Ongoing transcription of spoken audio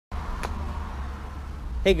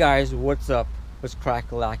Hey guys, what's up? What's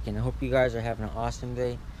crack-a-lackin'? I hope you guys are having an awesome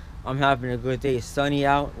day. I'm having a good day. It's sunny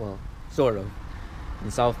out, well, sort of.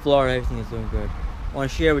 In South Florida, everything is doing good. I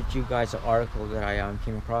want to share with you guys an article that I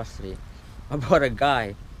came across today about a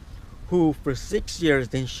guy who, for 6 years,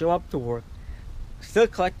 didn't show up to work, still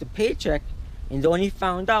collect a paycheck, and only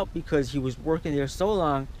found out because he was working there so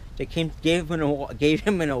long. They gave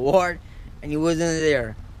him an award, and he wasn't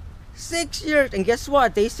there. 6 years, and guess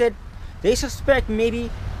what? They said they suspect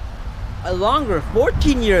maybe a longer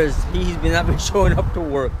 14 years he's been not been showing up to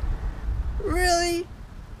work. Really?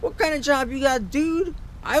 What kind of job you got, dude?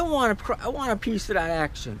 I want a piece of that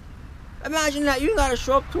action. Imagine that you gotta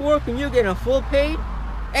show up to work and you're getting full paid,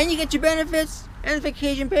 and you get your benefits and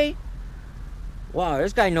vacation pay. Wow,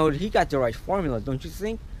 this guy knows he got the right formula, don't you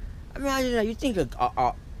think? Imagine that. You think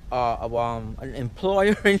an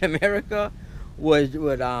employer in America would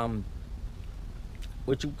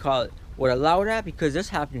what you call it, would allow that? Because this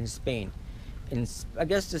happened in Spain. In I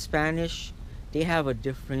guess the Spanish, they have a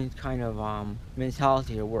different kind of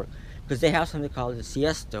mentality at work, because they have something called the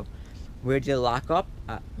siesta, where they lock up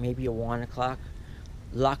at maybe at 1 o'clock,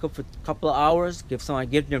 lock up for a couple of hours, give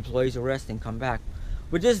the employees a rest, and come back.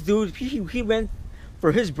 But this dude, he went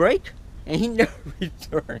for his break and he never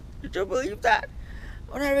returned. Did you believe that?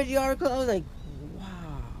 When I read the article, I was like,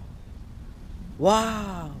 wow,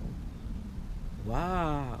 wow,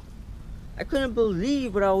 wow. I couldn't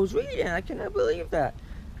believe what I was reading. I cannot believe that.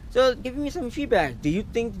 So, give me some feedback. Do you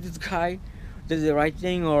think this guy did the right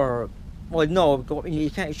thing, or, well, no, you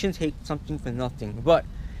shouldn't take something for nothing. But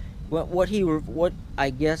what I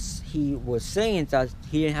guess he was saying is that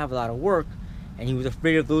he didn't have a lot of work, and he was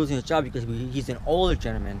afraid of losing his job because he's an older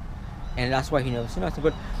gentleman, and that's why he never said nothing.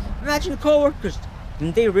 But imagine the coworkers.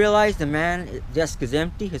 Didn't they realize the man desk is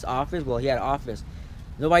empty? His office, well, he had an office.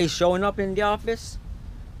 Nobody's showing up in the office.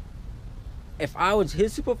 If I was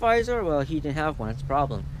his supervisor, well, he didn't have one. That's the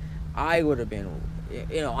problem. I would have been,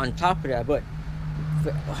 on top of that. But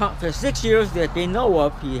for 6 years that they know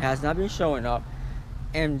of, he has not been showing up,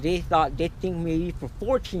 and they think maybe for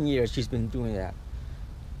 14 years he's been doing that.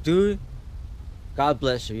 Dude, God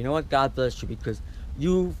bless you. You know what? God bless you, because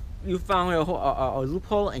you found a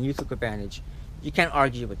loophole and you took advantage. You can't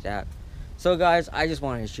argue with that. So, guys, I just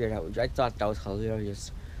wanted to share that with you. I thought that was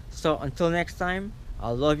hilarious. So, until next time, I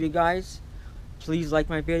love you guys. Please like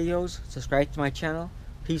my videos, subscribe to my channel.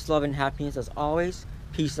 Peace, love, and happiness as always.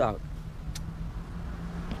 Peace out.